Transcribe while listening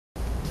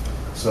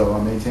So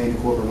I maintain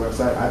the corporate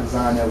website. I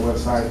designed that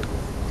website,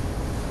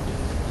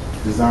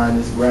 designed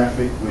this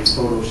graphic with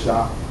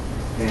Photoshop,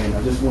 and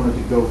I just wanted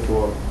to go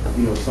for,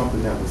 you know,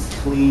 something that was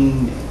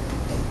clean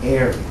and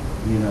airy,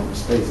 you know, in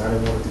space. I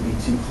didn't want it to be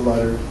too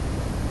cluttered.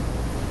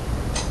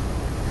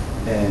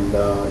 And,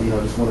 you know,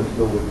 just wanted to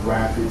go with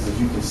graphics.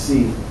 As you can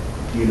see,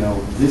 you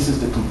know, this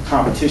is the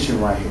competition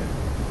right here.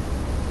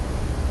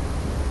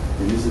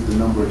 And this is the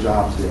number of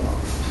jobs there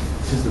are.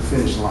 This is the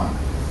finish line.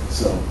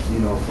 So, you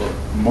know,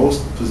 for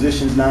most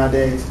positions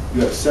nowadays,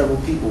 you have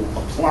several people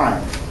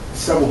applying,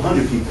 several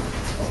hundred people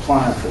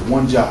applying for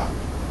one job.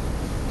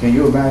 Can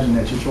you imagine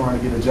that you're trying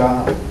to get a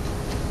job,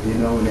 you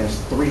know, and there's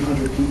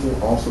 300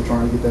 people also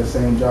trying to get that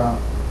same job?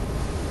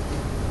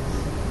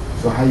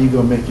 So how you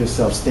gonna make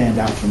yourself stand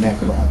out from that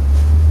crowd?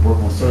 Work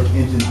on search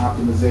engine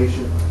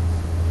optimization.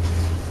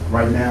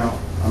 Right now,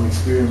 I'm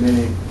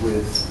experimenting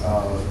with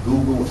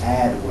Google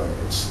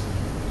AdWords.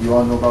 You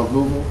all know about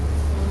Google?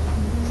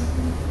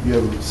 You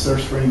ever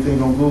search for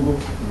anything on Google?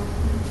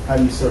 How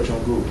do you search on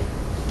Google?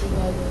 You go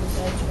to the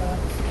search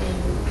box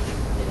and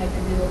you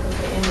can be looking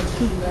for images.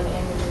 You go to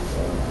images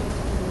or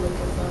you're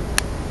looking for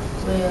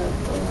web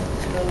or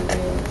you go to web.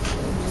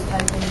 You just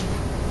type in.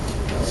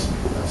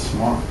 That's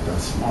smart.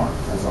 That's smart.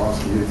 That's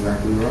awesome. You're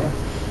exactly right.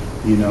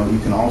 You know, you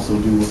can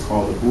also do what's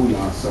called a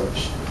Boolean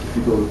search. If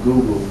you go to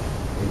Google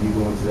and you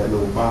go into that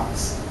little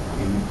box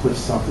and you put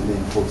something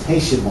in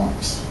quotation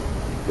marks,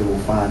 it will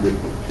find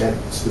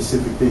that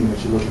specific thing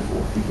that you're looking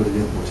for. You put it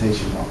in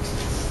quotation marks.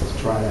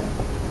 Let's try that.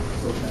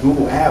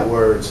 Google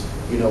AdWords,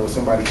 you know, when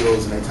somebody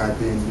goes and they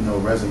type in, you know,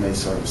 resume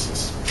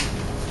services,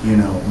 you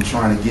know, I'm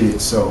trying to get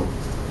it so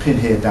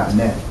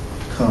pinhead.net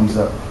comes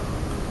up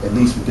at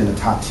least within the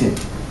top 10.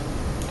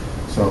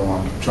 So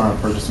I'm trying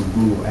to purchase some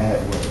Google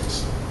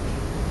AdWords.